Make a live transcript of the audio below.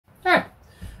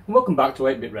and welcome back to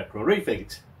 8-Bit Retro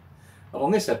Refit. And on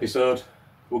this episode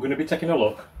we're going to be taking a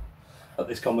look at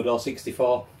this Commodore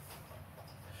 64.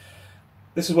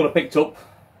 This is one I picked up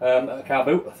at a car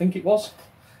boot, I think it was.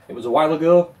 It was a while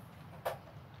ago.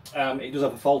 It does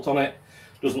have a fault on it,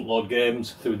 doesn't load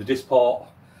games through the disk port.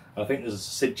 I think there's a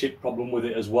SID chip problem with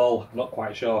it as well, I'm not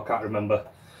quite sure, I can't remember.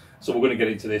 So we're going to get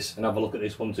into this and have a look at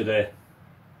this one today.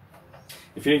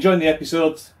 If you're enjoying the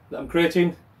episodes that I'm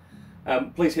creating,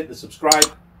 please hit the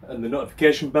subscribe and the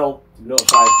notification bell to be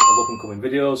notified of up and coming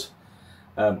videos.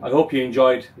 I hope you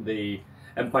enjoyed the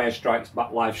Empire Strikes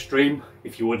Back live stream.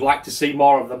 If you would like to see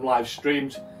more of them live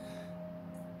streams,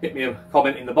 hit me a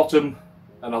comment in the bottom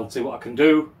and I'll see what I can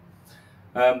do.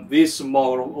 There's some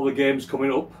more other games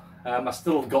coming up. I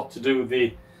still have got to do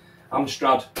the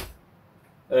Amstrad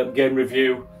game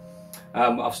review.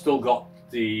 I've still got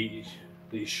the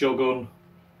Shogun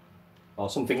or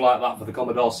something like that for the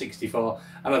Commodore 64,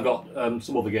 and I've got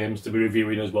some other games to be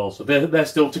reviewing as well, so they're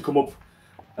still to come up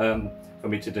for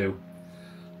me to do.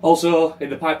 Also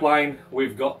in the pipeline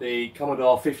we've got the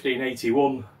Commodore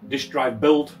 1581 disk drive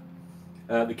build.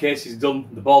 The case is done,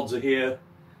 the boards are here.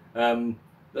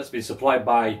 That's been supplied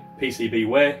by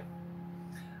PCBWay.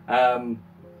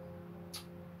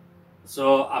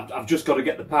 So I've just got to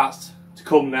get the parts to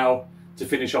come now to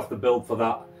finish off the build for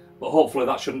that, but hopefully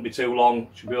that shouldn't be too long. It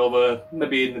should be over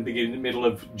maybe in the middle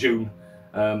of June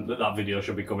that video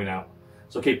should be coming out,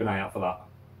 so keep an eye out for that.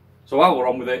 So while we're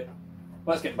on with it,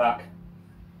 let's get back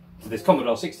to this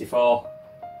Commodore 64.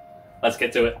 Let's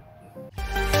get to it.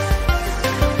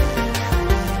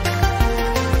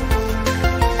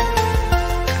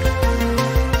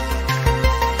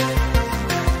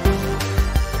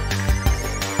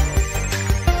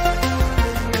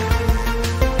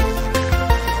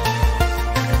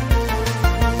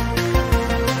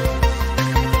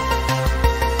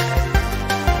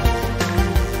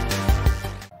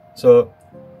 So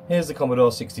here's the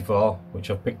Commodore 64, which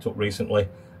I've picked up recently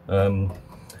at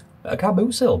a car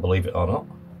boot sale, believe it or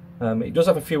not. It does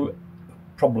have a few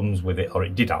problems with it, or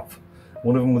it did have.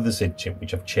 One of them with the SID chip,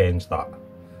 which I've changed that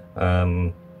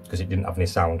because it didn't have any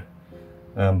sound.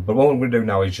 But what I'm going to do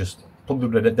now is just plug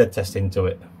the dead test into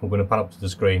it. We're going to pan up to the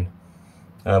screen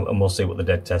and we'll see what the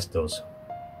dead test does.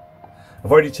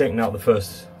 I've already taken out the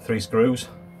first 3 screws,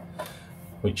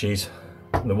 which is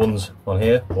the ones on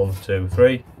here, 1, 2,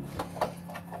 3.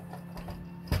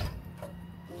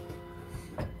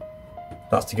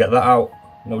 That's to get that out.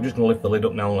 Now we're just going to lift the lid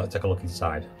up now and let's take a look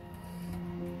inside.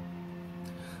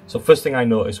 So first thing I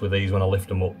notice with these when I lift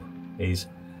them up is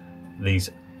these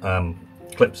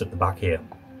clips at the back here.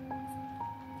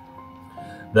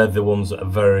 They're the ones that are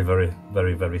very, very,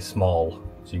 very, very small.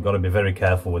 So you've got to be very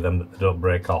careful with them that they don't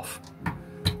break off.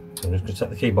 So I'm just going to take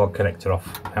the keyboard connector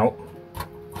off out.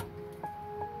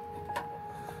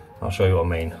 I'll show you what I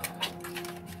mean.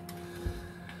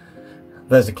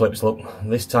 There's the clips, look,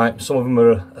 this type. Some of them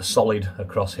are a solid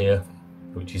across here,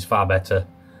 which is far better.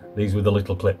 These with the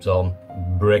little clips on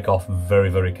break off very,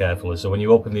 very carefully. So when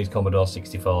you open these Commodore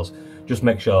 64s, just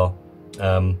make sure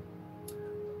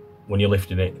when you're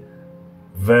lifting it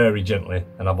very gently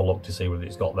and have a look to see whether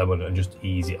it's got them and just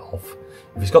ease it off.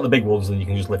 If it's got the big ones, then you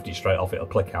can just lift it straight off, it'll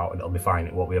click out and it'll be fine,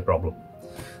 it won't be a problem.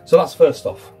 So that's first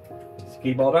off. Get the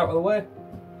keyboard out of the way.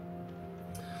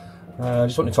 I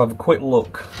just wanted to have a quick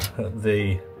look at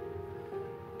the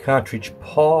cartridge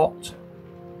port,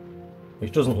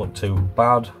 which doesn't look too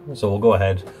bad, so we'll go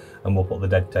ahead and we'll put the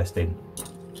dead test in.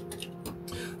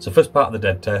 So first part of the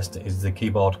dead test is the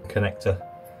keyboard connector,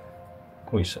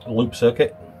 which loop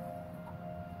circuit,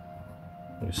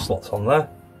 which slots on there.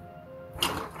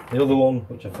 The other one,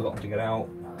 which I forgot to get out,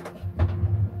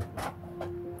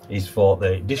 is for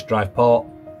the disk drive port.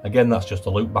 Again, that's just a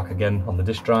loop back again on the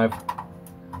disk drive.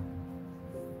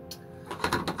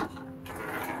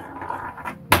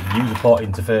 User port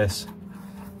interface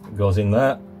goes in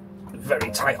there,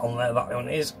 very tight on there, that one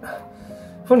is.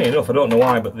 Funny enough, I don't know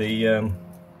why, but the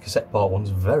cassette port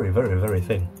one's very, very, very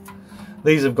thin.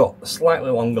 These have got slightly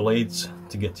longer leads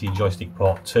to get to your joystick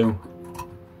port 2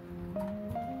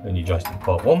 and your joystick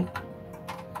port 1.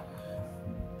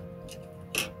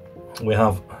 We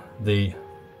have the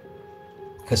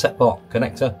cassette port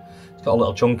connector. It's got a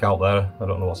little chunk out there. I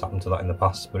don't know what's happened to that in the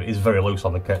past, but it is very loose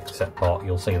on the cassette port.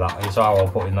 You'll see that. It's how I'll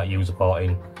put in that user port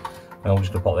in. And I'm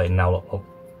just going to put that in now, look,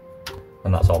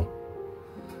 and that's on.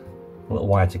 A little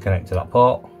wire to connect to that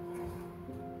port.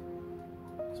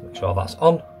 Let's make sure that's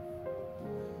on.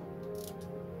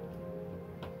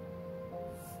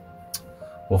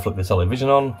 We'll flip the television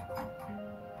on.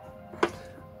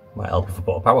 Might help if I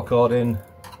put a power cord in.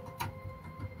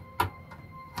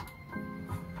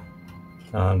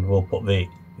 And we'll put the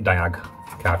diag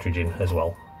cartridge in as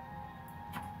well.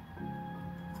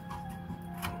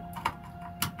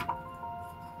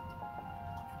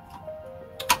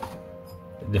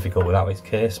 Difficult without its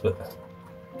case, but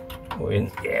we're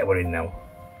in. Yeah, we're in now.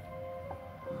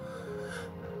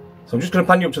 So I'm just going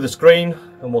to pan you up to the screen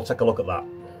and we'll take a look at that.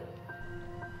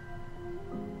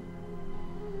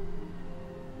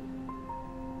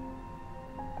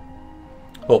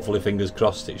 Hopefully, fingers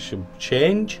crossed, it should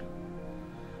change.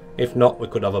 If not, we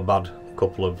could have a bad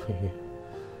couple of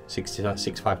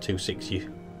 6526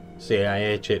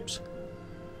 CIA chips.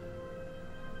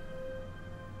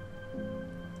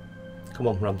 Come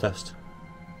on, RAM test.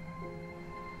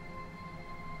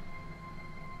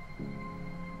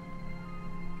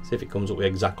 See if it comes up with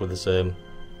exactly the same.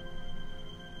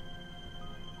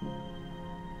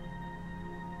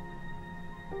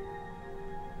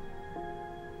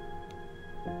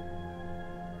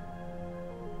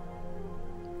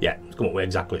 Yeah, it's come up with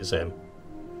exactly the same.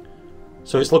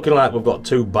 So it's looking like we've got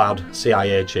two bad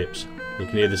CIA chips. You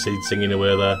can hear the seed singing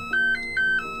away there.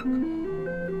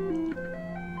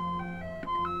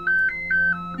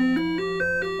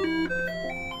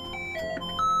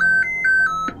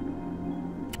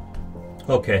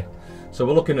 Okay, so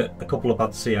we're looking at a couple of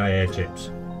bad CIA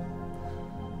chips.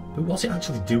 But what's it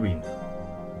actually doing?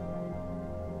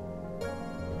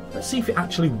 Let's see if it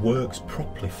actually works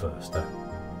properly first.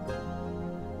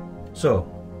 So,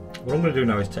 what I'm going to do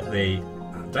now is take the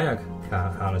diag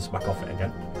harness back off it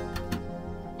again.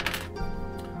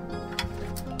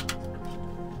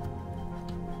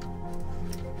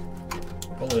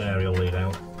 Pull the aerial lead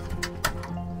out.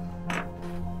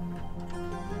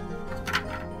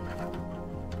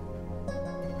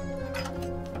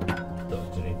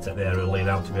 Don't need to take the aerial lead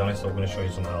out, to be honest. I'm going to show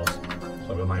you something else.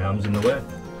 Sorry, my arm's in the way.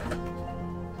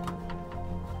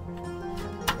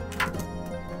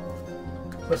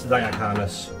 That's the diag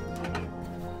harness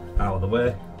out of the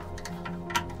way.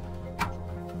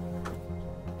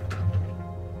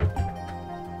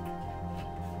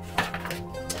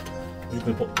 I'm just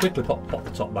going to quickly pop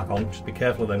the top back on. Just be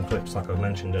careful of them clips like I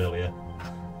mentioned earlier.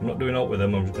 I'm not doing out with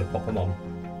them, I'm just going to pop them on.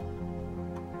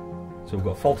 So we've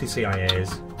got faulty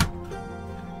CIAs.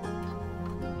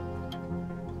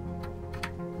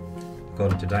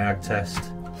 According to diag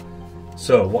test.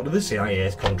 So what do the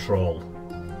CIAs control?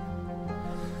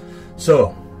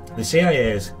 So, the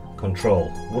CIA's control,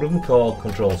 one of them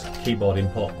controls keyboard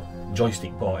input,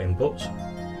 joystick port inputs.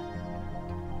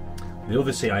 The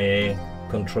other CIA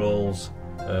controls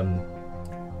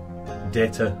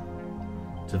data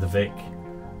to the VIC.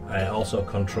 It also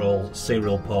controls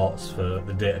serial ports for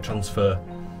the data transfer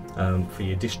for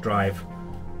your disk drive.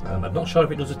 I'm not sure if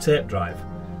it does a tape drive,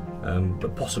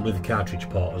 but possibly the cartridge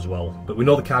port as well. But we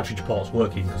know the cartridge port's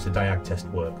working because the diag test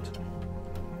worked.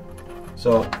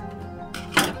 So,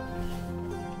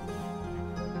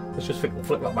 let's just flick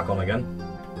that back on again.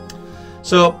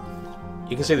 So,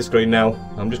 you can see the screen now.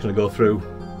 I'm just going to go through.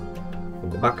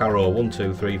 We've got back arrow 1,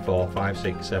 2, 3, 4, 5,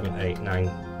 6, 7, 8,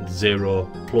 9, 0,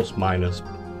 plus, minus,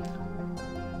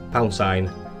 pound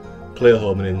sign, clear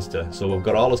home and insta. So we've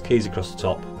got all those keys across the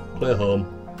top. Clear home,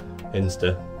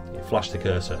 insta, you flash the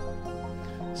cursor.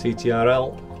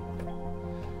 CTRL.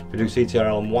 If we do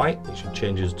CTRL on white, it should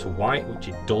change us to white, which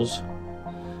it does.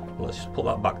 Let's just put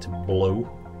that back to blue.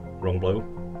 Wrong blue.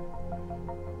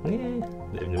 Yeah,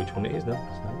 don't even know which one it is now.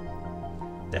 So,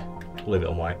 yeah, leave it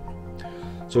on white.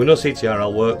 So we know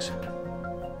CTRL works.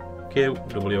 Q,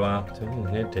 WR,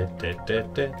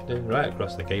 right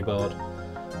across the keyboard.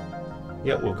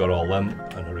 Yep, we've got all them,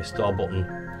 and a restore button.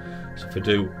 So if we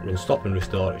do run stop and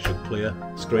restore, it should clear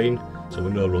screen. So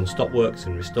we know run stop works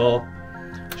and restore.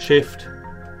 Shift,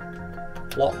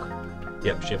 lock.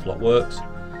 Yep, shift lock works.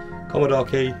 Commodore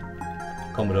key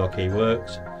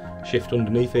works. Shift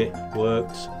underneath it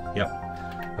works. Yep,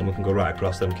 and we can go right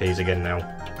across them keys again now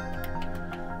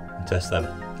and test them.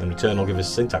 And return will give us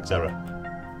a syntax error.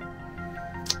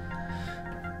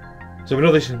 So we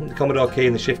know the Commodore key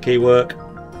and the shift key work,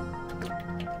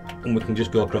 and we can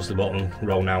just go across the bottom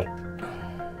row now.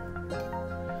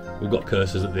 We've got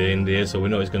cursors at the end here, so we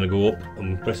know it's going to go up,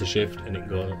 and we press a shift and it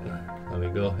goes. There we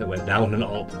go. It went down and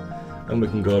not up, and we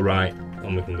can go right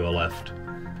and we can go left.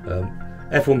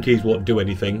 F1 keys won't do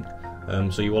anything,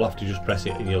 so you will have to just press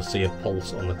it and you'll see a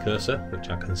pulse on the cursor, which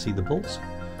I can see the pulse.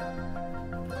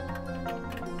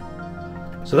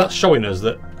 So that's showing us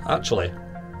that actually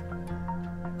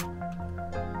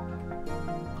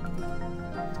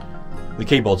the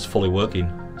keyboard's fully working.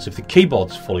 So if the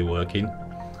keyboard's fully working,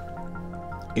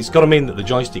 it's got to mean that the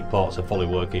joystick ports are fully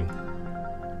working.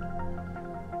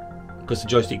 because the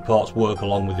joystick ports work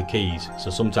along with the keys, so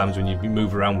sometimes when you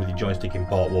move around with your joystick in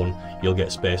port 1, you'll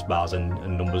get space bars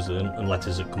and numbers and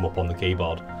letters that come up on the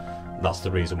keyboard. That's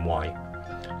the reason why.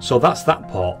 So that's that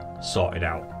port sorted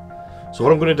out. So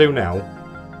what I'm going to do now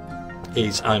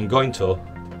is I'm going to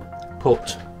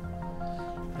put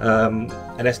an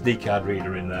SD card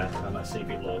reader in there, and let's see if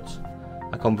it loads.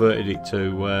 I converted it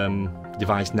to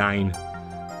device 9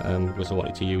 because I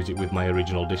wanted to use it with my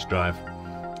original disk drive,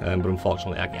 but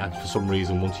unfortunately for some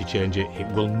reason once you change it, it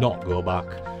will not go back.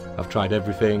 I've tried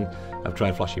everything, I've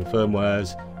tried flashing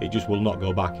firmwares, it just will not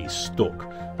go back, it's stuck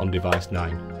on device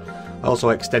 9. I also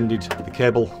extended the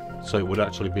cable so it would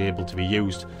actually be able to be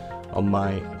used on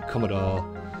my Commodore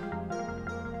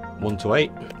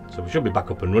 128, so we should be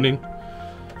back up and running.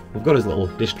 We've got his little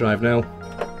disk drive now,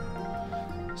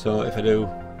 so if I do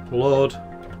load,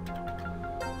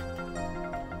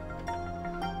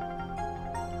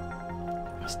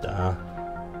 star,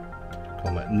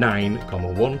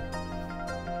 9,1,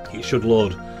 it should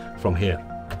load from here,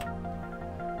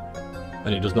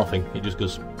 and it does nothing, it just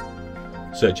goes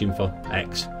searching for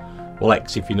X. Well,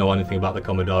 X, if you know anything about the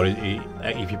Commodore,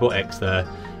 if you put X there,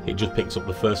 it just picks up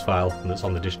the first file that's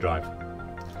on the disk drive.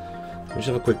 We'll just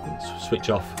have a quick switch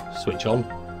off, switch on,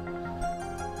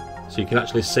 so you can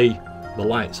actually see the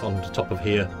lights on the top of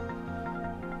here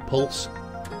pulse.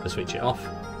 I switch it off,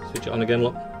 switch it on again,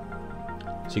 look.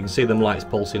 So you can see them lights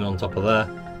pulsing on top of there.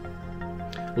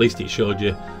 At least it showed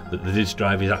you that the disk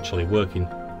drive is actually working.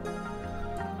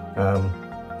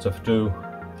 So if I do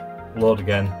load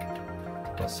again,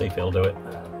 let's see if it'll do it.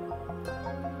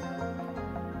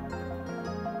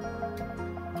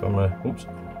 From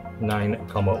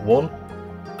 9,1,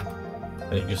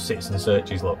 and it just sits and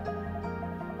searches, look.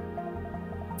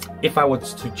 If I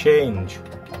was to change,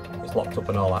 it's locked up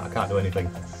and all that, I can't do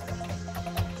anything.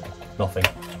 Nothing.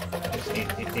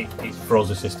 It froze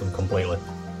the system completely.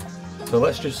 So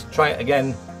let's just try it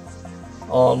again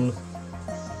on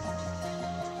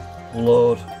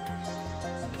load,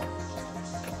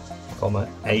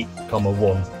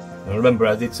 8,1. Now remember,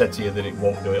 I did say to you that it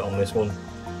won't do it on this one.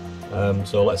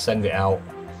 So let's send it out.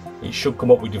 It should come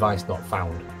up with device not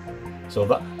found. So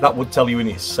that would tell you in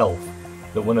itself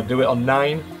that when I do it on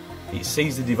 9, it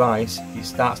sees the device, it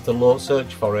starts to load,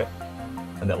 search for it,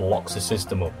 and it locks the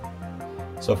system up.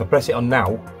 So if I press it on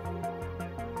now,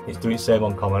 it's doing the same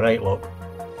on Commodore 8, look.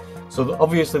 So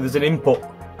obviously there's an input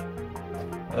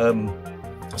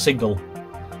signal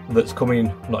that's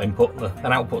coming, not input,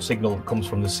 an output signal that comes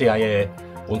from the CIA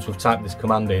once we've typed this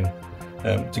command in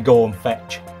to go and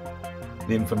fetch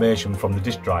the information from the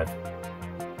disk drive,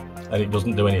 and it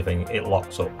doesn't do anything, it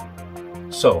locks up.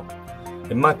 So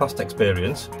in my past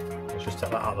experience, let's just take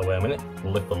that out of the way a minute,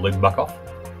 we'll lift the lid back off.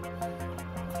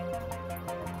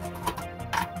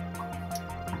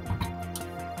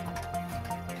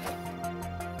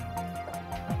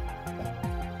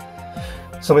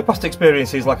 So my past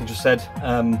experiences, like I just said,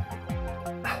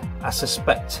 I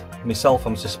suspect, myself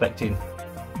I'm suspecting,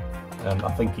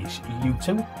 I think it's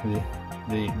U2,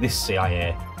 this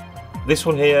CIA. This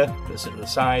one here, that's at the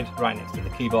side, right next to the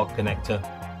keyboard connector,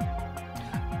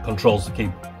 controls the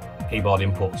keyboard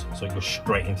inputs, so it goes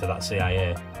straight into that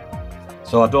CIA.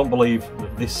 So I don't believe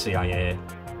that this CIA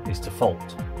is to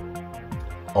fault,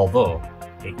 although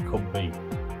it could be.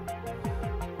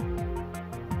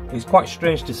 It's quite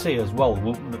strange to see as well,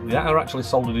 they are actually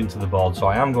soldered into the board, so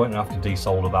I am going to have to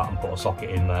desolder that and put a socket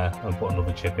in there and put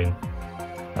another chip in.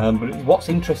 But what's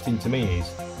interesting to me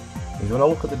is when I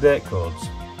look at the date codes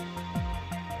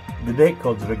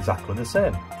are exactly the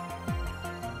same.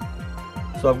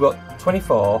 So I've got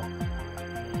 24,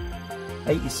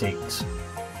 86,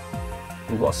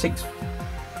 we've got a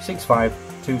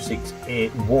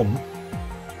 652681,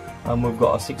 and we've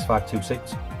got a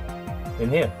 6526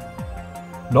 in here.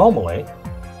 Normally,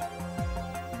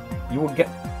 you would get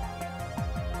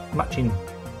matching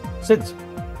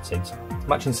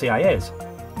matching CIAs.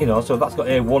 You know, so that's got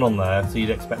A1 on there, so you'd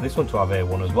expect this one to have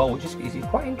A1 as well, which is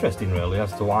quite interesting really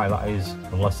as to why that is,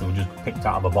 unless they were just picked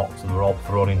out of a box and they were all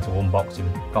thrown into one box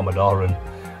in Commodore and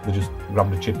they just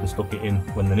grabbed a chip and stuck it in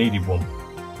when they needed one,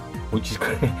 which is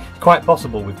quite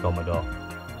possible with Commodore.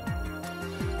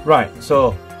 Right,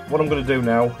 so what I'm going to do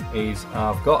now is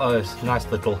I've got a nice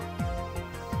little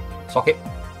socket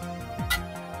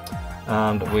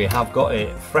and we have got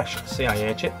a fresh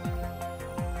CIA chip.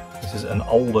 This is an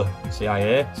older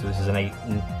CIA, so this is an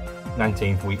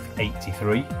 19th week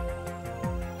 83.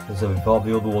 As before,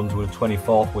 the other ones were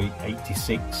 24th week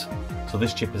 86. So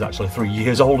this chip is actually 3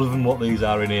 years older than what these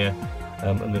are in here,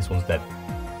 and this one's dead.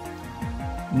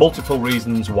 Multiple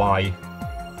reasons why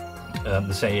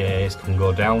the CIAs can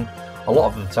go down. A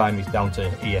lot of the time it's down to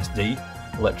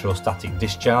ESD, electrostatic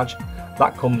discharge.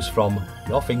 That comes from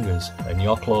your fingers and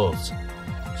your clothes.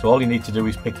 So all you need to do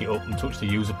is pick it up and touch the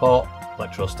user port,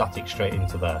 electrostatic straight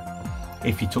into there.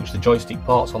 If you touch the joystick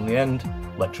ports on the end,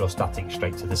 electrostatic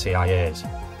straight to the CIAs.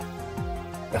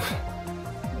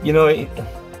 You know,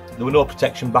 there were no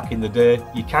protection back in the day.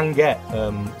 You can get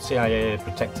CIA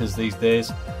protectors these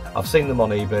days. I've seen them on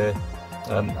eBay.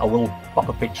 I will pop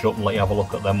a picture up and let you have a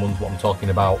look at them ones, what I'm talking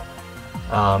about.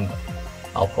 And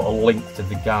I'll put a link to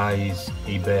the guy's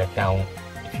eBay account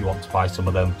if you want to buy some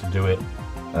of them to do it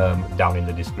down in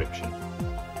the description.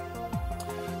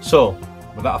 So,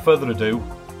 without further ado,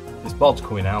 this board's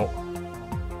coming out.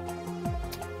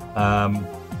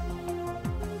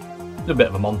 Do a bit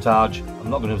of a montage. I'm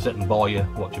not going to sit and bore you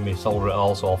watching me solder it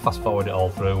all, so I'll fast forward it all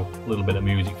through. A little bit of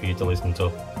music for you to listen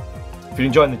to. If you're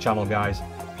enjoying the channel, guys,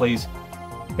 please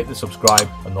hit the subscribe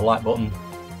and the like button.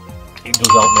 It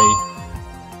does help me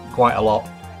quite a lot.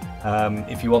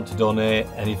 If you want to donate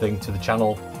anything to the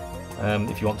channel,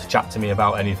 if you want to chat to me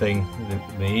about anything,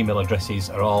 the email addresses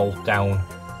are all down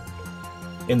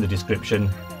in the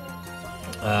description.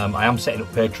 I am setting up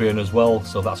Patreon as well,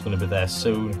 so that's going to be there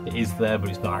soon. It is there, but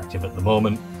it's not active at the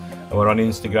moment. And we're on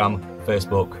Instagram,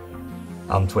 Facebook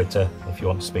and Twitter if you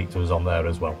want to speak to us on there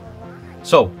as well.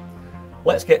 So,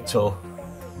 let's get to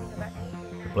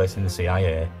replacing the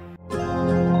CIA.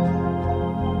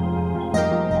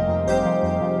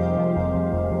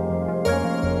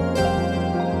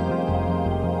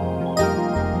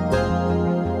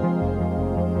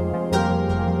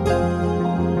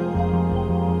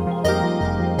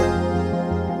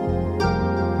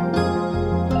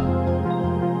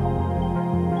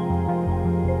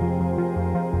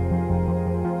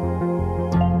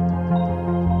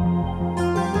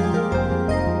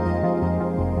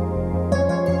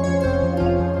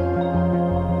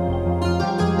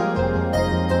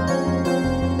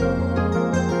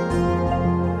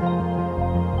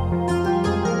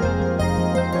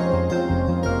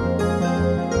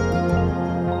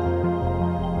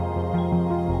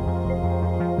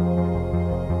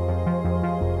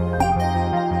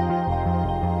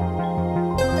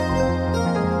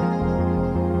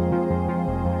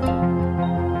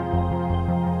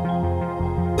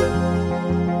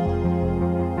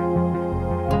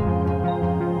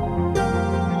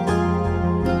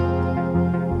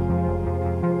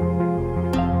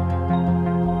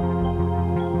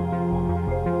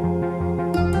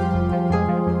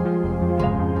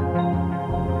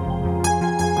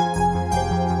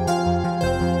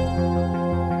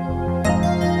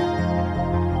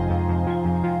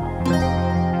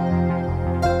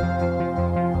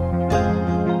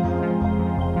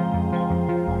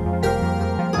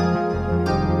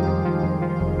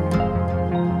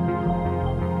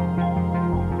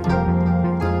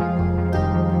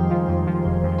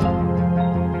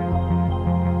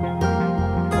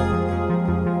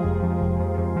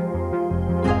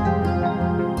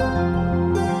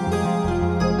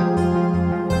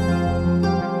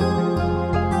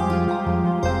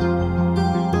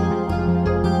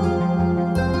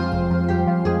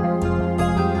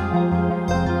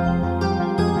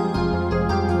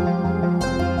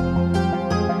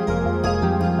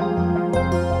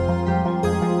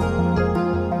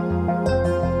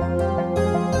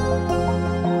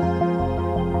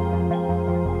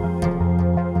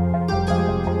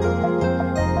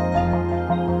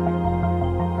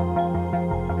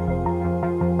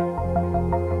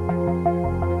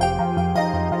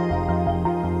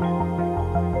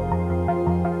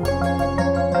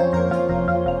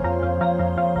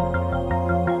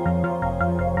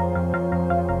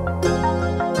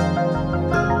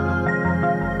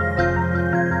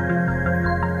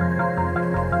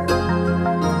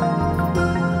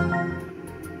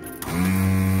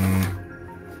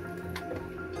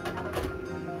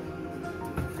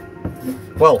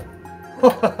 Well,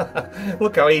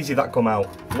 look how easy that come out.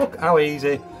 Look how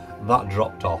easy that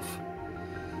dropped off.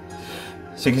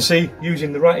 So you can see,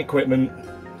 using the right equipment,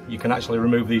 you can actually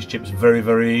remove these chips very,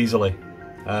 very easily.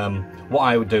 What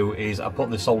I would do is I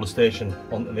put the solder station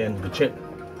onto the end of the chip.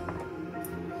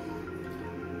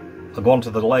 I go onto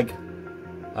the leg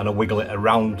and I wiggle it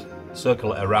around,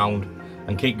 circle it around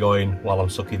and keep going while I'm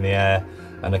sucking the air,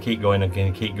 and I keep going and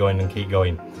keep going and keep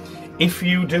going. If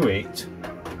you do it,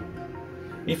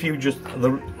 if you just,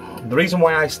 the reason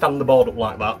why I stand the board up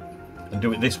like that and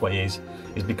do it this way is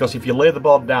because if you lay the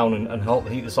board down and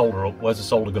heat the solder up, where's the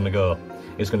solder going to go?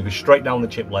 It's going to go straight down the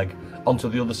chip leg onto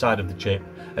the other side of the chip,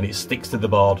 and it sticks to the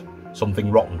board,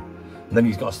 something rotten. And then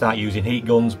you've got to start using heat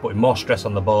guns, putting more stress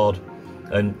on the board,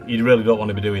 and you really don't want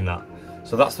to be doing that.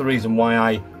 So that's the reason why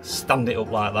I stand it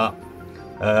up like that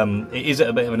It is at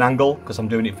a bit of an angle because I'm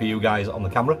doing it for you guys on the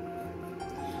camera.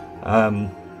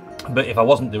 But if I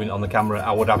wasn't doing it on the camera,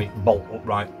 I would have it bolt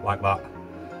upright like that.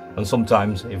 And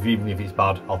sometimes, even if it's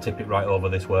bad, I'll tip it right over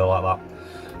this way like that,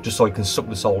 just so it can suck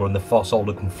the solder and the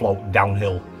solder can float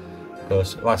downhill.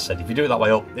 Because, like I said, if you do it that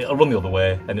way up, it'll run the other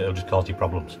way and it'll just cause you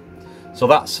problems. So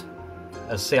that's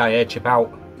a CIA chip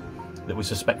out that we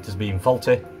suspect as being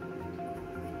faulty.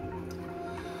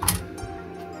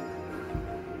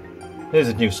 Here's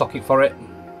a new socket for it.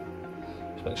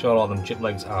 Just make sure all them chip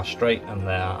legs are straight, and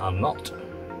they are not.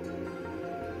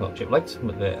 Not chip legs,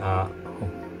 but they are.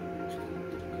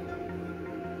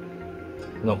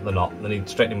 No, they're not. They need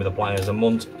straightening with the pliers and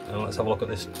munt. And let's have a look at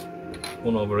this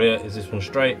one over here. Is this one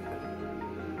straight?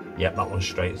 Yep, that one's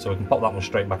straight. So we can pop that one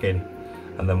straight back in,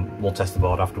 and then we'll test the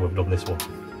board after we've done this one.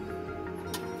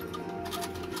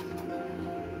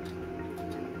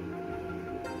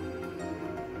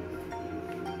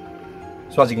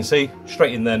 So as you can see,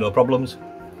 straight in there, no problems.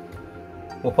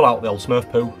 We'll pull out the old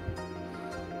Smurf poo.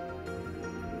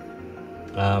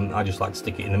 I just like to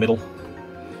stick it in the middle,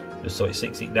 just so it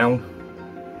sinks it down.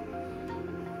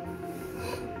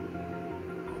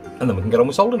 And then we can get on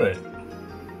with soldering it.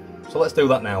 So let's do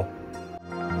that now.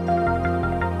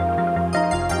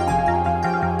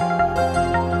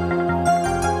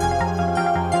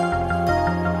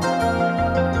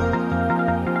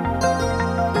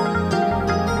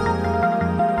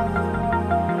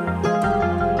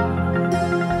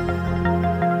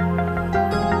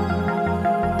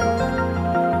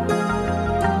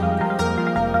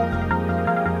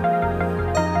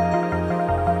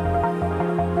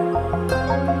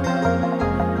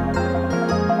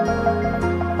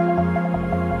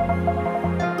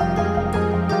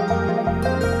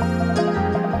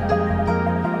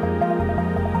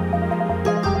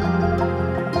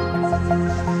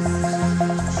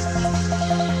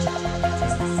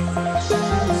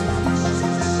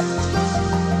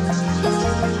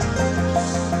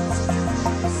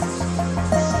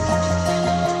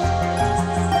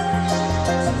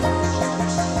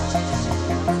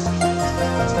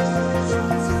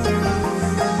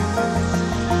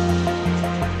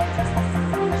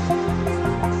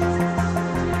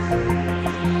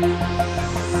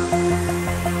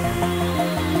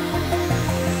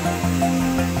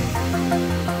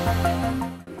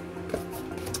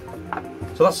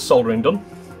 So that's the soldering done.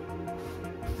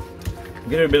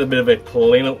 Give it a bit of a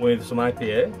clean up with some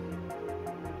IPA.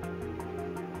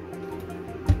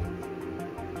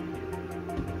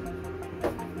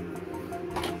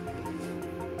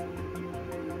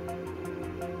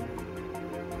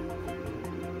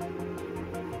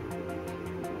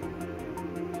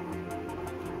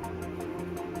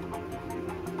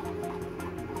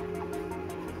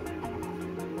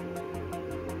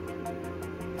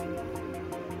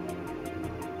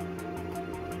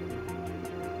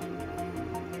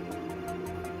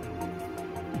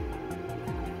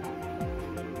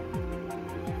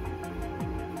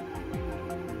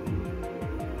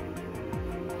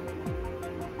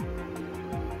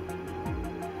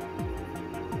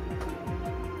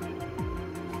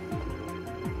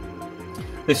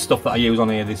 This stuff that I use on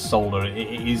here, this solder, it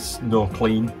is no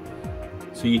clean,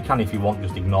 so you can, if you want,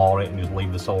 just ignore it and just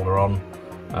leave the solder on,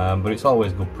 but it's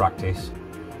always good practice,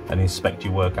 and inspect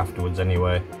your work afterwards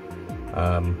anyway.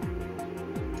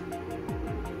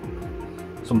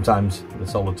 Sometimes the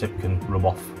solder tip can rub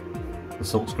off the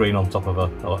silk screen on top of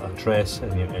a trace,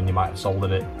 and you might have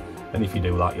soldered it, and if you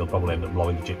do that, you'll probably end up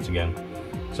blowing the chips again.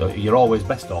 So you're always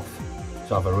best off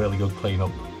to have a really good clean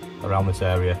up around this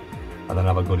area, and then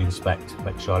have a good inspect,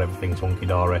 make sure everything's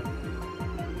hunky-dory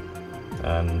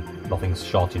and nothing's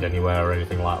shorted anywhere or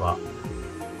anything like that.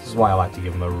 This is why I like to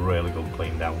give them a really good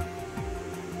clean down.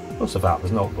 Plus of that,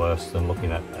 there's no worse than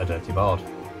looking at a dirty board.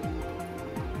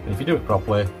 And if you do it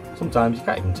properly, sometimes you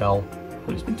can't even tell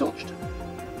that it's been touched,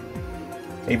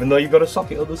 even though you've got a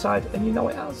socket on the side and you know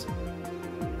it has.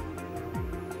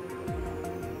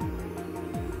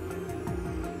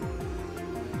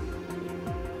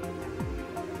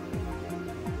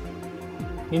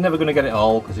 You're never going to get it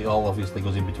all, because it all obviously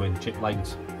goes in between the chip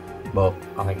legs, but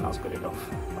I think that's good enough.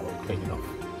 That looks clean enough.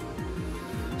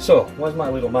 So, where's my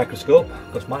little microscope?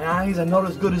 Because my eyes are not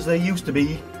as good as they used to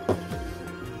be.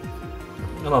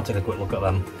 And I'll take a quick look at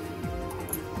them.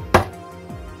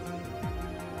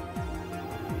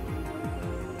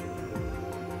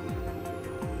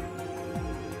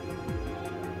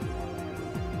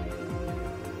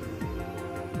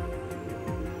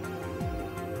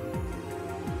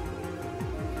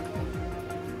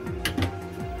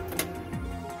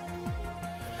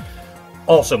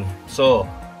 Awesome. So,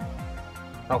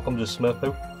 how comes there's Smurf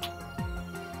poo?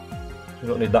 We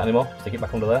don't need that anymore. Stick it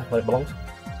back under there where it belongs.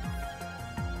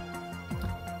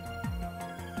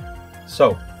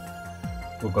 So,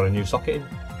 we've got a new socket in.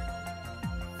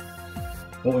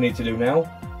 What we need to do now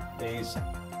is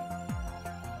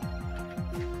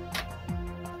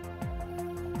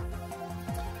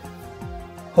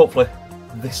hopefully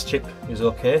this chip is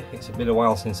okay. It's been a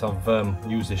while since I've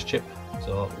used this chip,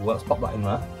 so let's pop that in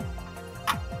there.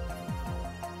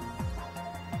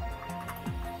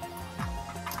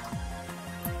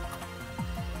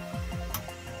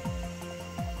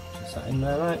 Just that in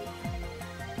there, right?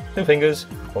 2 fingers,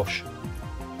 push.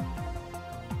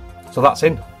 So that's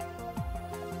in.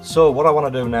 So what I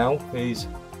want to do now is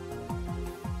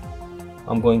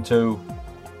I'm going to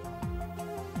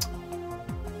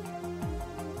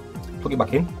plug it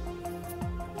back in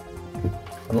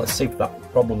and let's see if that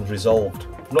problem's resolved.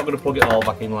 I'm not going to plug it all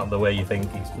back in like the way you think.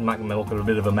 It might look a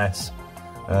bit of a mess.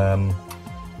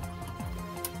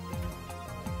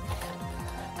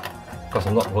 Because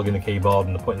I'm not plugging the keyboard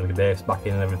and putting the base back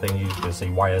in and everything, you're just going to see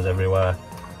wires everywhere.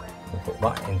 I'll put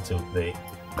that into the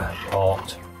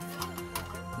port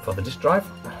for the disk drive.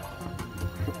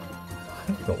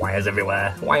 You've got wires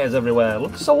everywhere,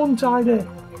 looks so untidy.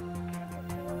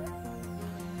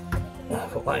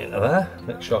 Put that into there,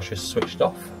 make sure she's switched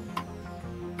off.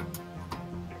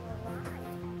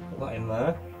 Put that in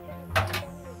there.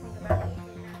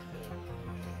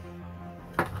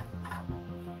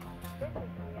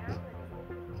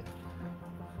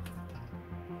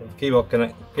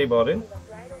 Keyboard in.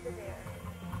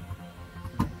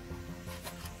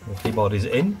 The keyboard is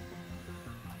in.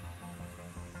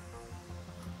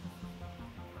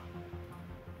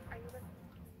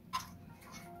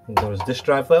 And there's a disk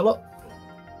drive there, look.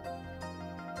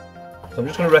 So I'm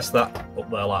just going to rest that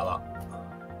up there like that.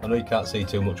 I know you can't see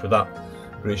too much with that,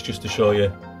 but it's just to show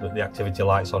you that the activity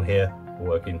lights on here are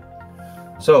working.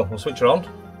 So we'll switch her on.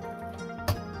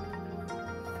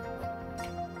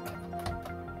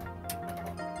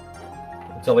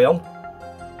 Telly on.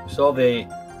 We saw the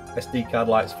SD card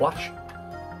lights flash.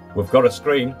 We've got a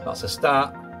screen, that's a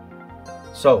start.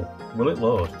 So, will it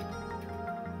load?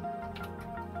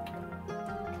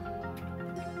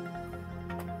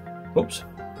 Oops.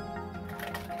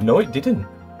 No, it didn't.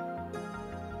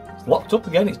 It's locked up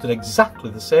again, it's done exactly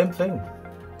the same thing.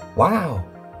 Wow.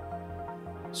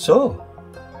 So,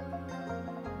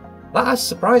 that has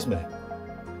surprised me.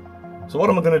 So what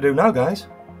am I going to do now, guys?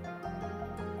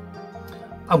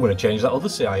 I'm going to change that other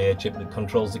CIA chip that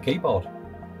controls the keyboard.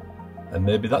 And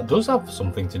maybe that does have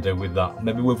something to do with that.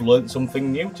 Maybe we've learnt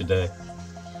something new today.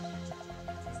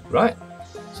 Right,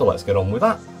 so let's get on with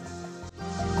that.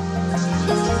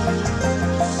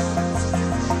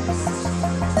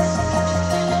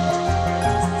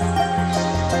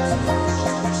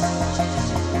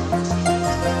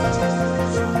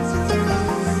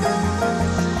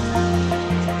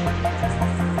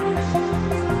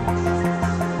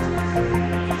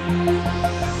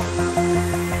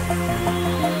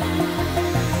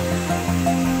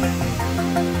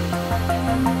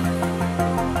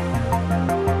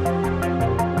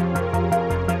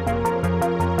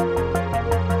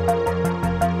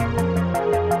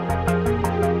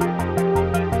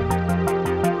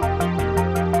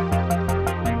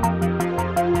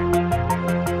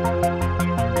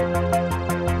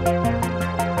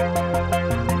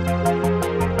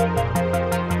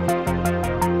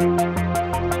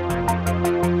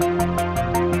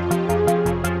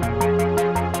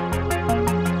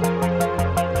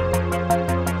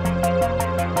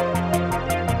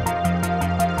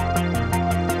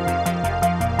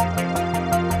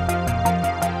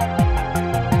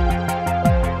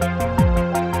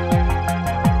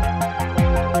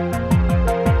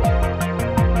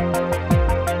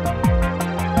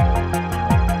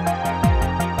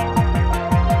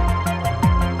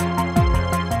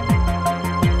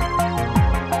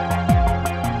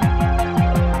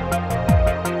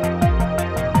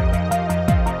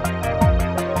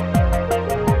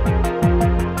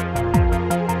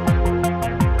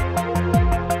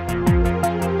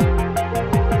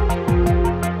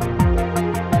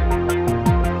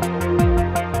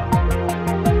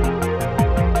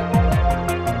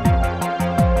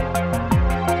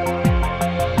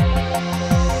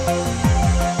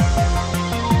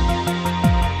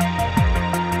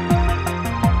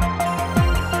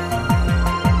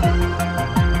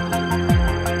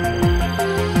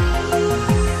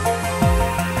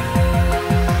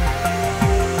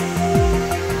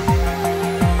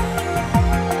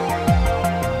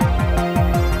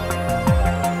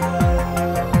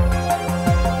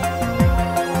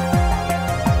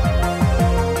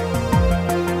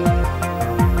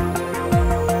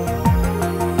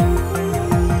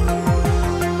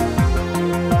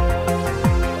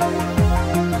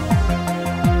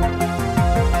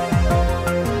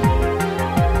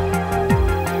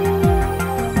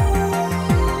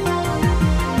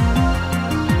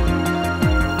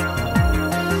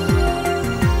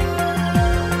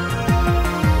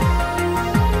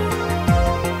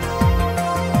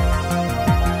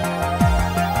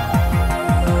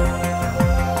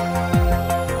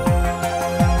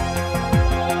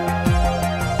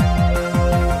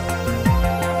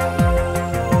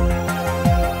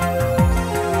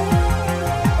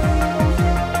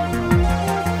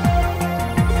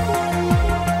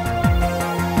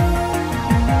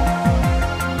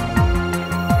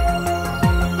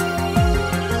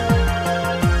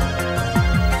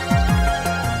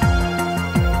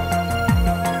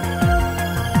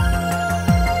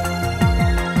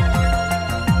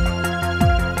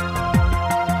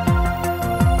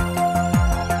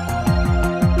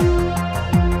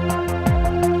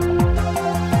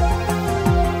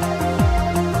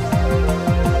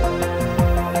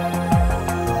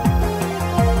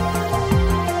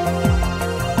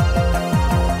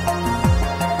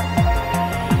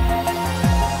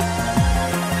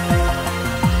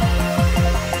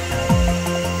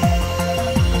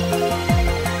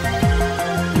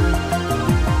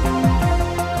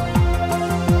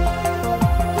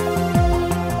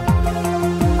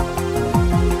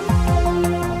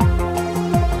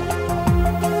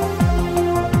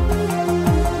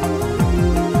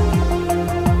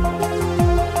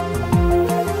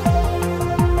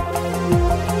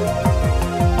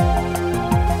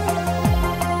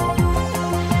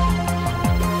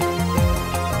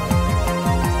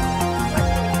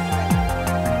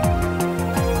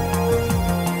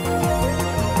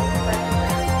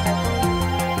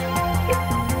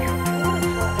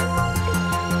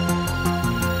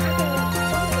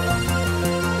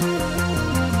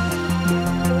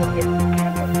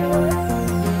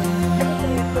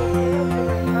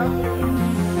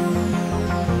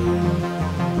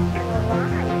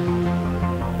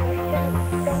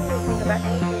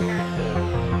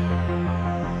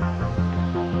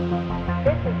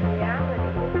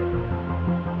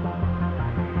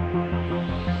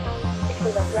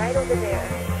 You look right over there.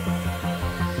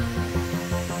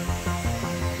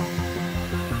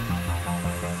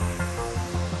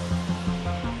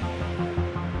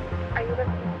 Are you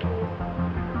listening? Can you?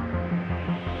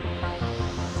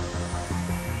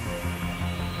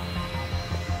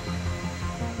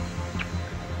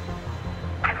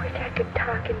 I wish I could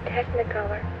talk in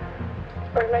Technicolor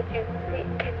or let you see.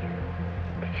 Can you?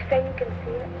 Did you say you can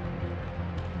see it?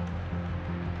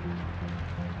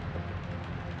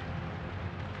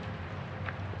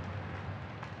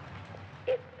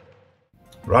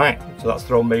 Right, so that's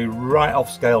thrown me right off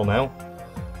scale now.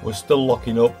 We're still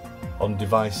locking up on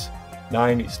device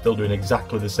 9, it's still doing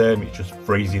exactly the same, it's just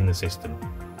freezing the system.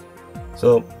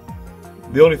 So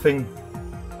the only thing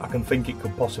I can think it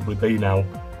could possibly be now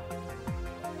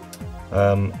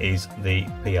is the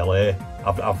PLA.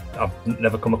 I've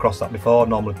never come across that before.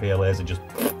 Normally PLAs are just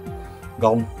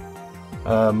gone,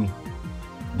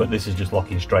 but this is just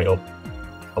locking straight up.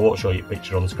 I won't show you a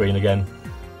picture on the screen again.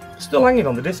 Still hanging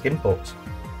on the disk inputs.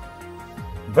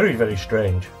 Very, very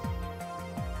strange.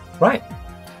 Right,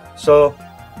 so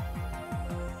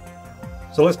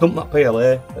let's dump that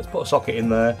PLA, let's put a socket in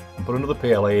there and put another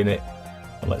PLA in it,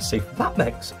 and let's see if that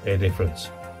makes a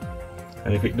difference.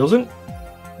 And if it doesn't,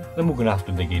 then we're going to have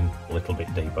to dig in a little bit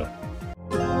deeper.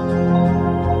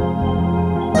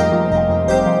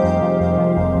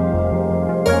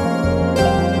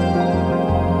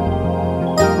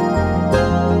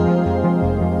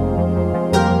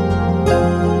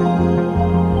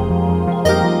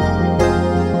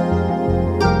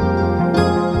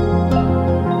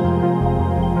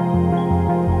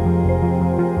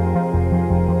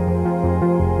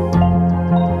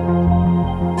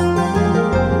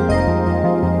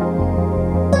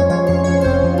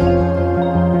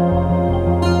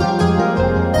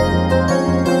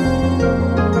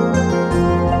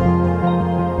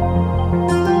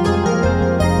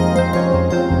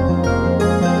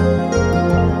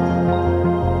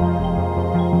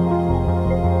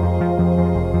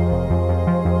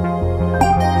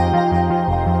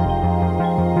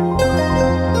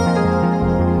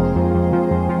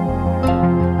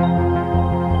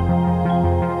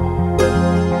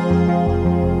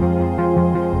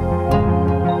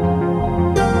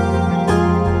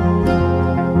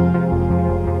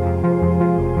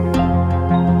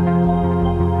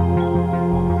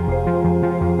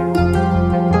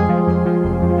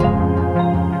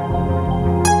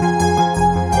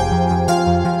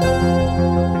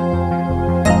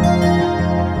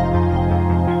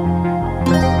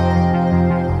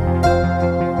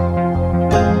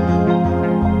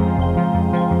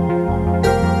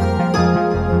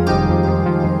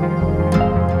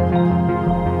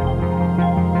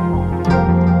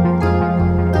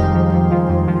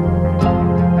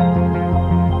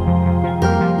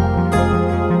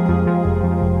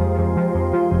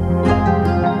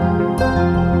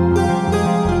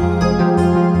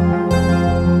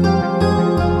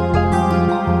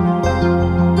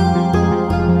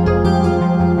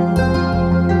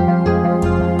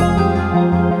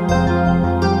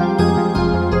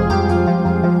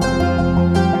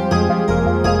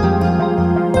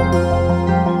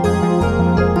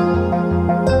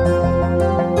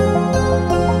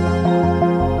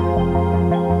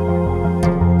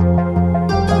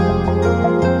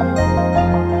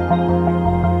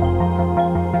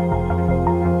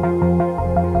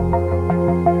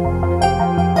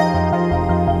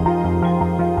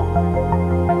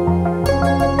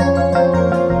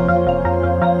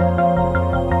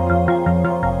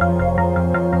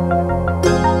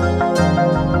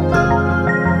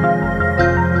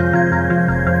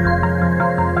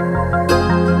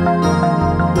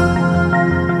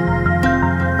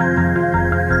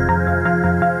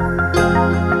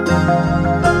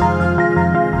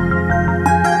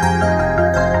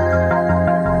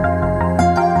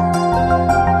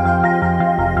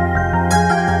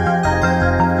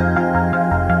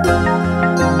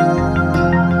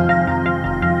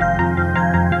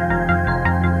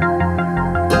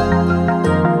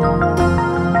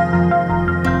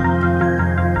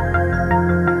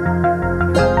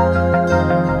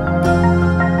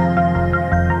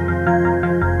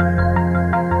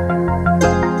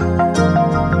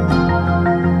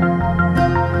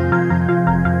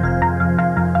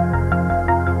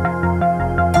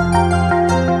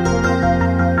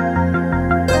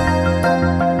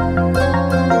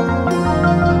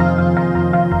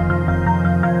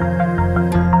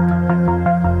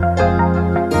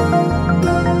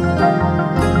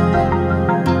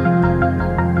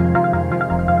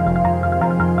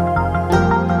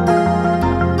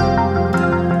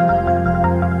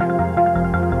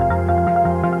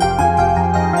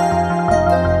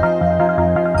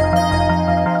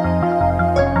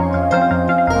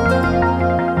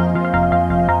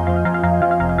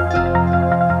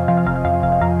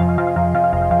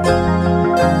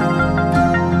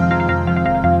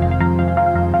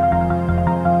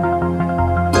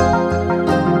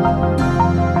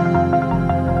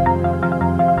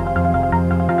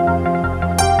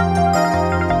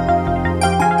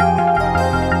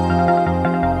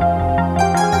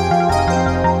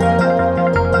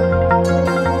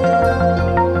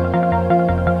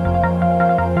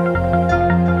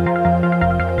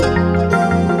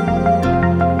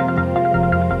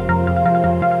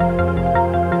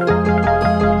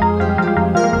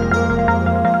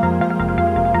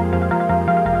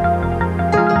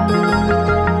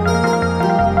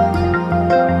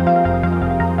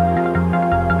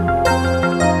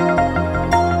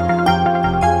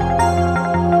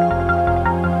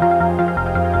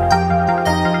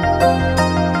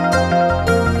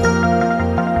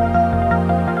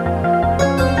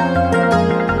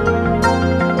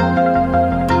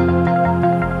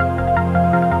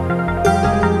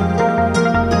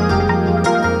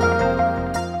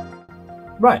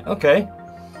 okay.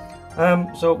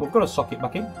 So we've got a socket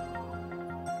back in.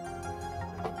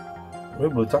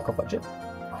 We'll take off that chip.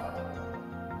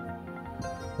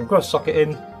 We've got a socket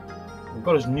in. We've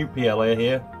got his new PLA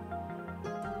here.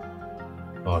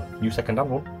 Oh, new second-hand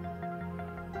one.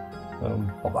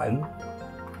 Pop that in.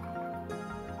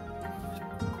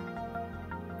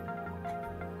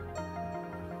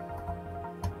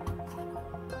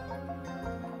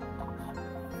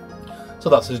 So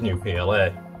that's his new PLA.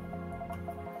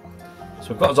 So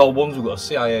we've got his old ones, we've got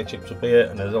CIA chips up here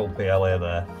and his old PLA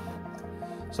there.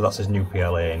 So that's his new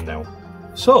PLA in now.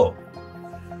 So,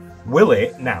 will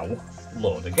it now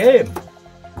load a game?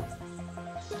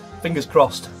 Fingers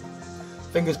crossed.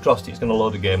 Fingers crossed it's going to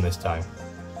load a game this time.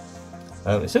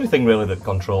 It's anything really that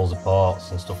controls the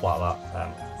ports and stuff like that.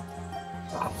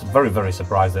 I'm very, very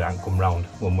surprised that it hasn't come round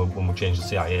when we changed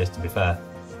the CIAs, to be fair.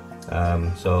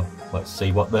 So let's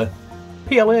see what the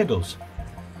PLA does.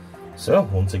 So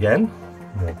once again,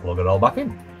 we'll plug it all back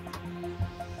in.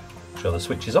 Show the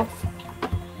switches off.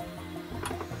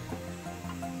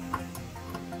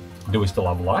 Do we still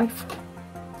have life?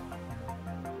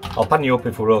 I'll pan you up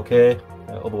if we're okay,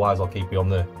 otherwise I'll keep you on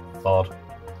the board.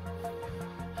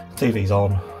 TV's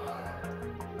on.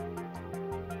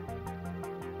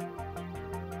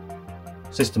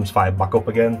 System's fired back up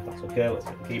again, that's okay, let's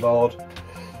hit the keyboard.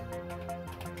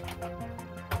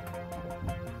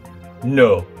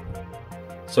 No.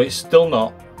 So it's still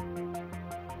not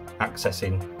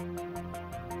accessing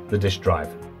the disk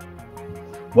drive.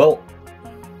 Well,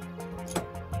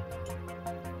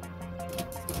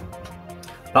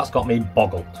 that's got me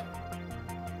boggled.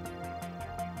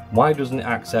 Why doesn't it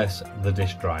access the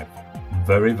disk drive?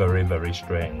 Very, very, very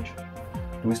strange.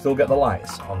 Do we still get the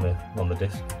lights on the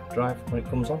disk drive when it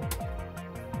comes on?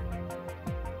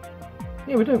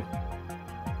 Yeah, we do.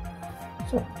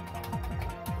 So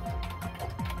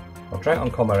I'll try it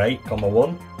on comma 8, comma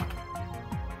 1,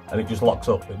 and it just locks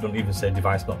up. It doesn't even say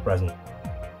device not present.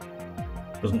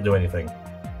 Doesn't do anything.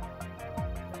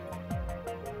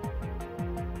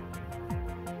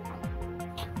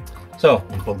 So,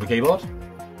 unplug the keyboard.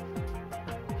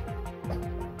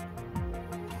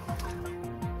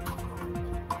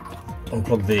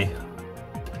 Unplug the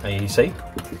AEC.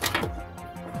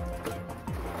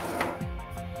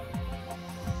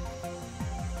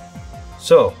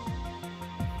 So,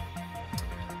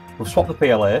 we've swapped the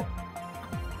PLA.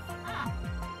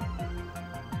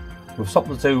 We've swapped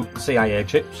the two CIA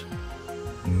chips.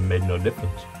 Made no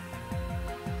difference.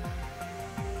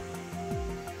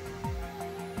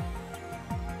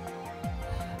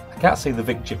 I can't see the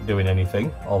VIC chip doing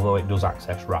anything, although it does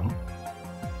access RAM.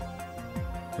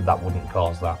 But that wouldn't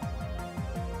cause that.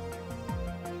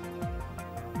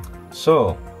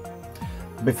 So,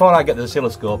 before I get the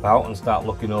oscilloscope out and start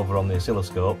looking over on the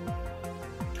oscilloscope,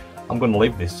 I'm going to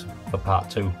leave this for part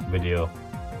 2 video.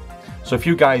 So if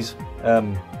you guys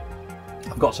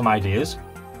have got some ideas,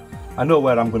 I know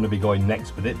where I'm going to be going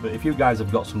next with it, but if you guys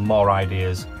have got some more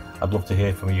ideas, I'd love to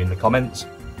hear from you in the comments.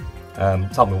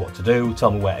 Tell me what to do,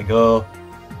 tell me where to go.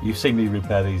 You've seen me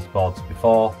repair these boards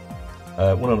before.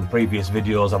 One of the previous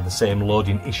videos had the same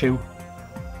loading issue,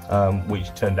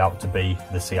 which turned out to be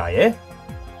the CIA.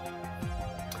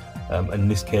 In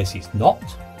this case it's not.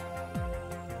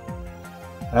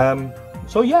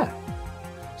 So yeah,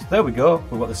 so there we go.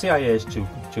 We've got the CIAs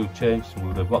to change.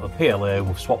 We've got the PLA,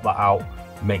 we've swapped that out,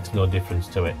 makes no difference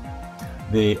to it.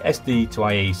 The SD to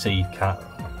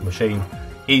IEC machine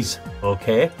is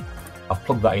okay. I've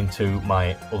plugged that into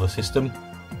my other system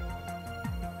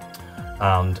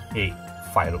and it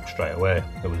fired up straight away.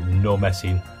 There was no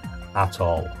messing at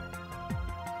all.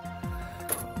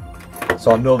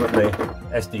 So I know that the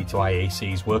SD to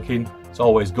IEC is working. It's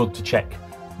always good to check,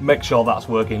 make sure that's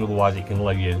working, otherwise it can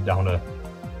lead you down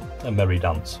a merry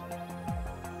dance.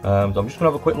 So I'm just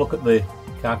going to have a quick look at the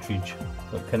cartridge,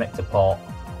 the connector port,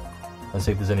 and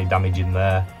see if there's any damage in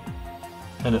there.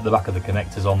 And at the back of the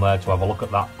connectors on there to have a look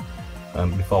at that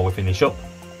before we finish up.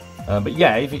 But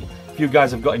yeah, if you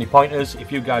guys have got any pointers,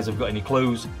 if you guys have got any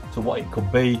clues to what it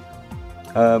could be,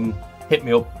 hit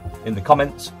me up in the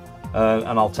comments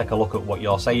and I'll take a look at what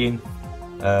you're saying,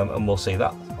 and we'll see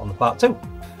that on the part 2.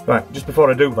 Right, just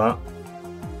before I do that,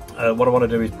 what I want to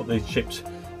do is put these chips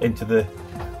into the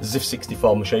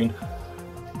ZIF64 machine,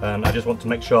 and I just want to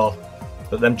make sure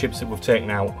that them chips that we've taken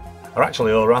out are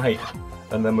actually alright,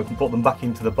 and then we can put them back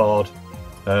into the board,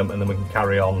 and then we can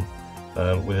carry on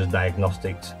with his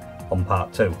diagnostics on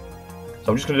part 2.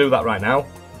 So I'm just going to do that right now.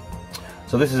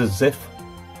 So this is a ZIF.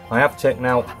 I have taken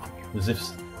out the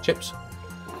ZIF chips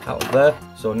out of there,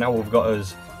 so now we've got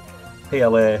his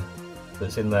PLA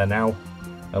that's in there now,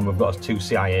 and we've got his two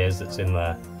CIAs that's in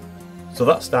there. So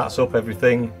that starts up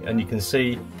everything, and you can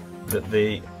see that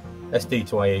the SD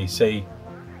to IEC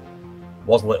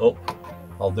was lit up.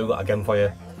 I'll do that again for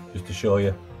you, just to show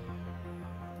you.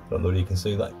 Don't know if you can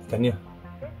see that, can you?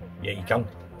 Yeah, you can.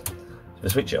 So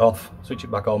switch it off, switch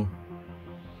it back on.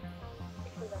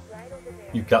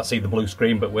 You can't see the blue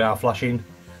screen, but we are flashing.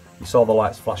 You saw the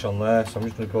lights flash on there, so I'm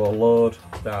just going to go load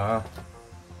star,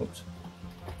 oops,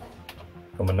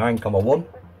 comma 9, comma 1,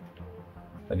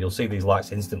 and you'll see these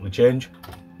lights instantly change.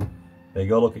 There you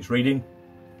go, look, it's reading.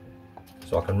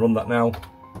 So I can run that now.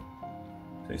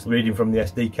 So it's reading from the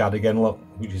SD card again, look,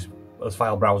 which is as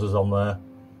file browsers on there,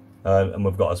 and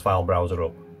we've got as file browser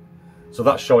up. So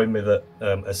that's showing me that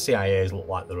as CIAs look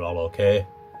like they're all okay.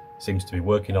 Seems to be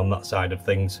working on that side of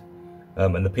things,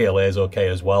 and the PLA is okay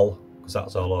as well, because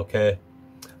that's all okay.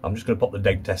 I'm just going to pop the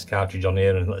dead test cartridge on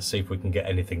here and let's see if we can get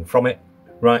anything from it.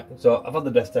 Right, so I've had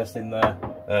the dead test in there.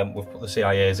 We've put the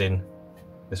CIAs in,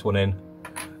 this one in,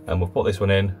 and we've put this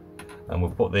one in, and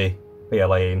we've put the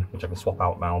PLA in, which I can swap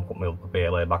out now and put my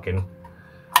PLA back in.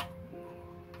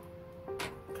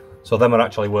 So them are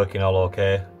actually working all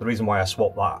okay. The reason why I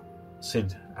swapped that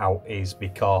SID out is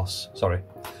because, sorry,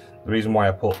 the reason why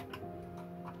I put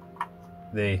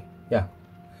the,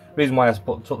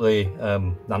 took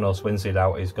the Nano Swin SID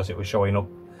out is because it was showing up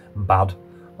bad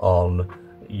on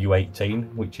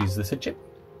U18, which is the SID chip,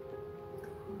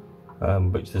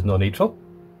 which there's no need for.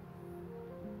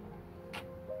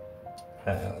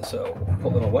 So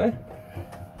put them away,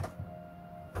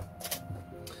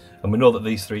 and we know that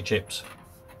these three chips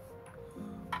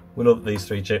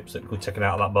that we're taking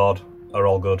out of that board are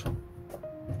all good.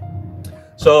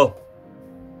 So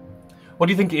what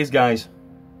do you think it is, guys?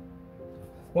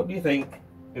 What do you think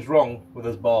is wrong with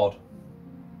this board?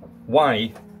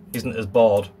 Why isn't this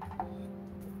board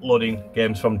loading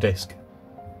games from disk?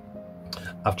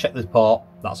 I've checked this port,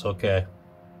 that's okay.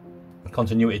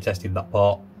 Continuity tested that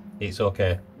port, it's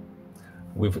okay.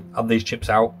 We've had these chips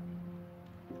out.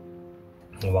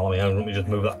 Well, let me just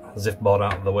move that ZIF board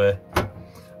out of the way.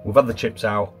 We've had the chips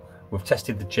out, we've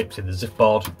tested the chips in the ZIF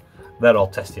board, they're all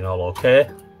testing all okay.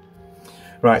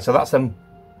 Right, so that's them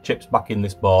chips back in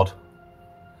this board.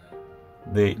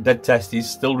 The dead test is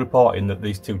still reporting that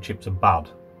these two chips are bad,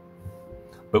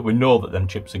 but we know that them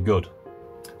chips are good.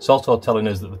 It's also telling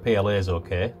us that the PLA is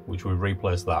okay, which we've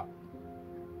replaced that.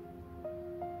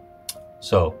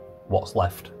 So, what's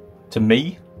left? To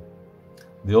me,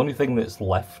 the only thing that's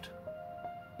left,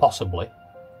 possibly,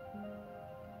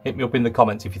 hit me up in the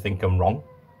comments if you think I'm wrong,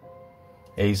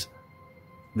 is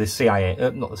the CIA,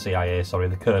 not the CIA, sorry,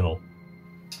 the kernel.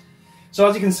 So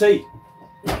as you can see,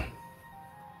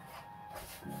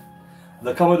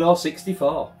 the Commodore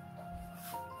 64.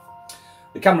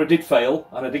 The camera did fail,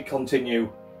 and I did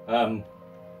continue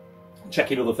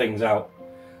checking other things out.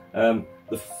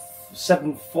 The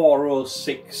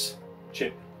 7406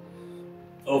 chip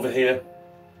over here,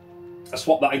 I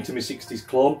swapped that into my 60s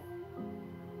clone,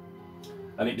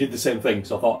 and it did the same thing,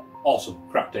 so I thought, awesome,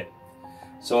 cracked it.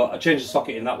 So I changed the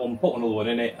socket in that one, put another one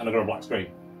in it, and I got a black screen.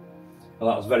 And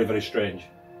that was very, very strange.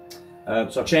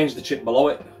 So I changed the chip below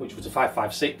it, which was a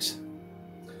 556,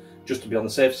 just to be on the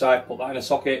safe side, put that in a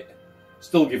socket,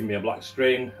 still giving me a black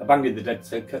screen. I banged in the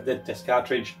dead test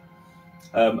cartridge,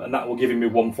 and that will give me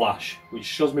one flash, which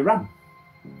shows me RAM.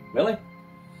 Really?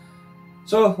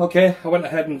 So, okay, I went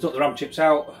ahead and took the RAM chips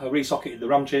out, I resocketed the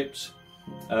RAM chips,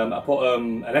 I put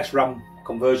an SRAM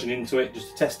conversion into it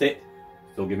just to test it,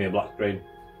 still give me a black screen.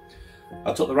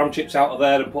 I took the RAM chips out of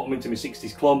there and put them into my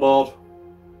 60s clone board,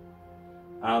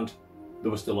 and they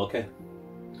were still okay.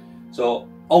 So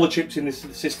all the chips in this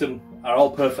system are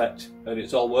all perfect and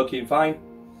it's all working fine.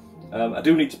 I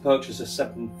do need to purchase a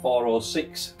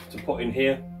 7406 to put in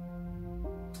here,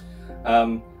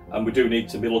 and we do need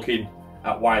to be looking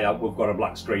at why we've got a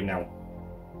black screen now.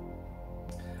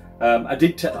 I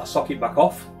did take that socket back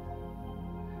off,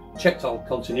 checked all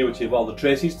continuity of all the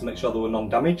traces to make sure they were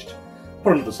non-damaged,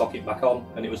 put another socket back on,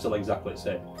 and it was still exactly the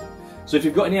same. So if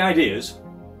you've got any ideas,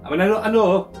 I mean, I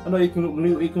know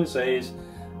what you can say is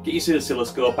get your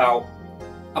oscilloscope out,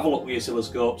 have a look with your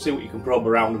oscilloscope, see what you can probe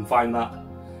around and find that.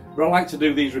 But I like to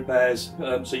do these repairs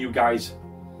so you guys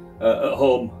at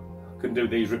home can do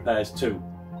these repairs too.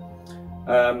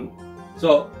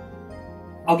 So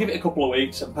I'll give it a couple of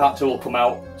weeks and part 2 will come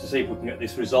out to see if we can get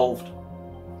this resolved.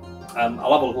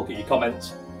 I'll have a look at your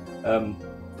comments and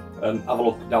have a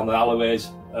look down the alleyways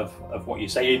of what you're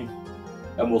saying,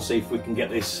 and we'll see if we can get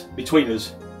this, between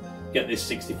us, get this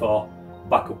 64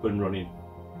 back up and running.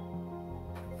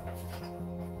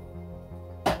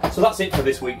 So that's it for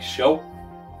this week's show.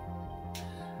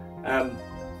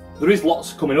 There is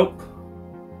lots coming up,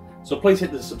 so please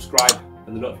hit the subscribe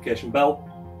and the notification bell.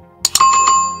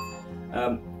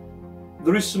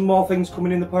 There is some more things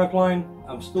coming in the pipeline.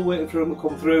 I'm still waiting for them to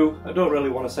come through. I don't really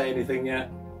want to say anything yet,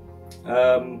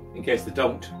 in case they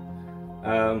don't.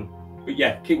 But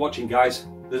yeah, keep watching, guys.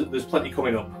 There's plenty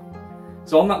coming up.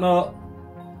 So on that note,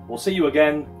 we'll see you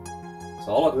again.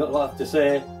 So all I've got left to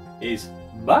say is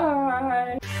bye.